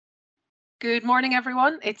Good morning,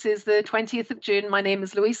 everyone. It is the 20th of June. My name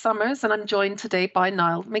is Louise Summers, and I'm joined today by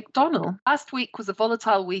Niall McDonnell. Last week was a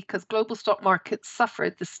volatile week as global stock markets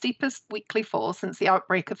suffered the steepest weekly fall since the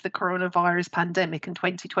outbreak of the coronavirus pandemic in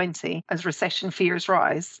 2020 as recession fears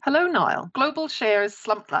rise. Hello, Niall. Global shares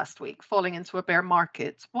slumped last week, falling into a bear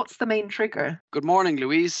market. What's the main trigger? Good morning,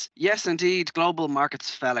 Louise. Yes, indeed, global markets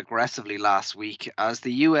fell aggressively last week as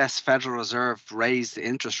the US Federal Reserve raised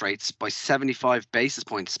interest rates by 75 basis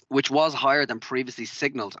points, which was higher than previously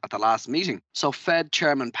signalled at the last meeting. So Fed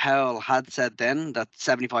Chairman Powell had said then that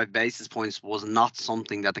 75 basis points was not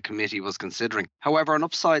something that the committee was considering. However, an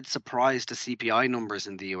upside surprise to CPI numbers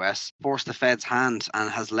in the US forced the Fed's hand and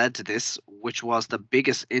has led to this, which was the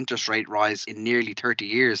biggest interest rate rise in nearly 30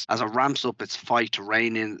 years as it ramps up its fight to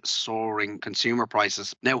rein in soaring consumer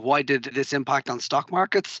prices. Now, why did this impact on stock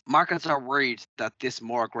markets? Markets are worried that this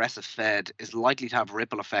more aggressive Fed is likely to have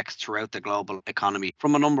ripple effects throughout the global economy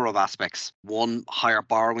from a number of aspects. One, higher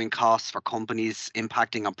borrowing costs for companies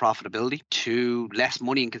impacting on profitability. Two, less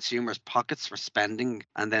money in consumers' pockets for spending.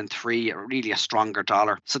 And then three, really a stronger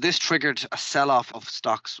dollar. So this triggered a sell-off of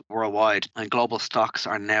stocks worldwide, and global stocks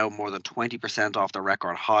are now more than 20% off their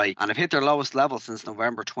record high and have hit their lowest level since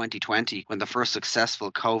November 2020, when the first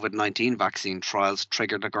successful COVID-19 vaccine trials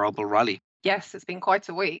triggered a global rally. Yes, it's been quite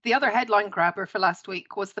a week. The other headline grabber for last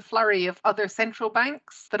week was the flurry of other central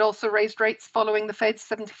banks that also raised rates following the Fed's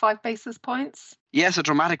 75 basis points. Yes, a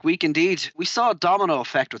dramatic week indeed. We saw a domino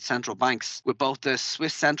effect with central banks, with both the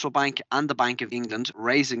Swiss Central Bank and the Bank of England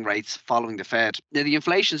raising rates following the Fed. Now, the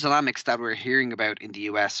inflation dynamics that we're hearing about in the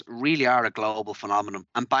US really are a global phenomenon,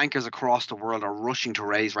 and bankers across the world are rushing to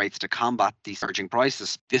raise rates to combat these surging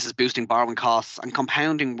prices. This is boosting borrowing costs and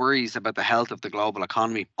compounding worries about the health of the global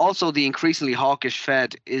economy. Also, the increasingly hawkish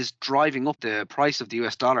Fed is driving up the price of the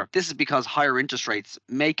US dollar. This is because higher interest rates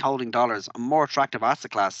make holding dollars a more attractive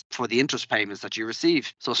asset class for the interest payments that you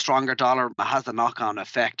receive. So a stronger dollar has the knock-on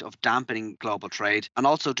effect of dampening global trade and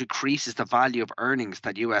also decreases the value of earnings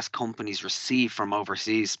that US companies receive from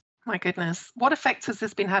overseas. My goodness. What effect has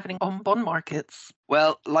this been having on bond markets?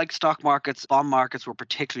 Well, like stock markets, bond markets were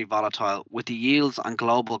particularly volatile, with the yields on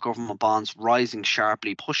global government bonds rising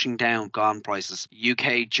sharply, pushing down bond prices.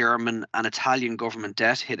 UK, German, and Italian government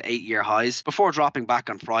debt hit 8-year highs before dropping back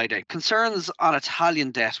on Friday. Concerns on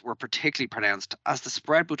Italian debt were particularly pronounced as the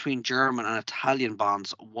spread between German and Italian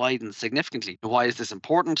bonds widened significantly. Why is this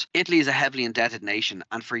important? Italy is a heavily indebted nation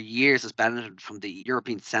and for years has benefited from the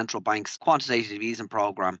European Central Bank's quantitative easing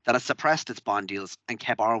programme that has suppressed its bond yields and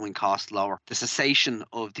kept borrowing costs lower. The cessation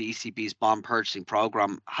of the ECB's bond purchasing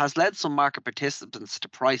programme has led some market participants to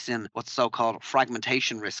price in what's so-called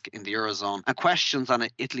fragmentation risk in the Eurozone and questions on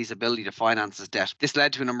Italy's ability to finance its debt. This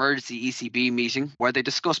led to an emergency ECB meeting where they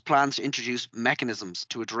discussed plans to introduce mechanisms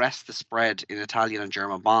to address the spread in Italian and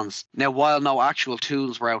German bonds. Now, while no actual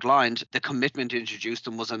tools were outlined, the commitment to introduce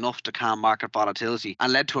them was enough to calm market volatility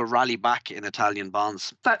and led to a rally back in Italian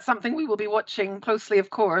bonds. That's something we will be watching closely,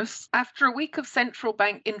 of course. After a week of central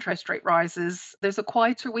bank interest rate rises, there's a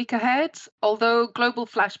quieter week ahead, although global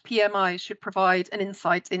flash PMI should provide an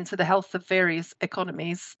insight into the health of various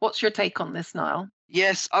economies. What's your take on this, Niall?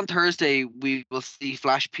 Yes, on Thursday, we will see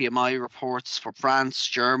flash PMI reports for France,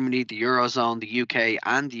 Germany, the Eurozone, the UK,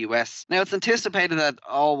 and the US. Now, it's anticipated that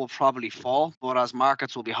all will probably fall, but as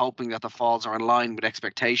markets will be hoping that the falls are in line with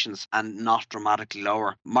expectations and not dramatically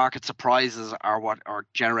lower. Market surprises are what are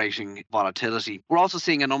generating volatility. We're also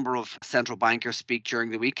seeing a number of central bankers speak during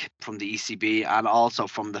the week from the ECB and also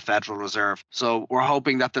from the Federal Reserve. So we're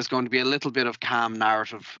hoping that there's going to be a little bit of calm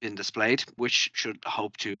narrative in displayed, which should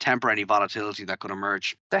hope to temper any volatility that could emerge.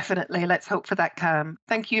 Definitely. Let's hope for that calm.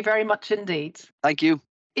 Thank you very much indeed. Thank you.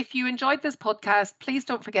 If you enjoyed this podcast, please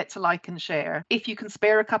don't forget to like and share. If you can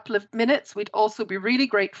spare a couple of minutes, we'd also be really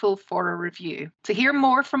grateful for a review. To hear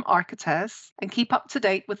more from Architas and keep up to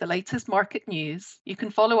date with the latest market news, you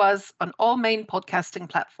can follow us on all main podcasting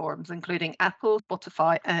platforms, including Apple,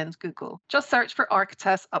 Spotify, and Google. Just search for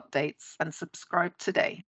Architas updates and subscribe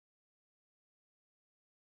today.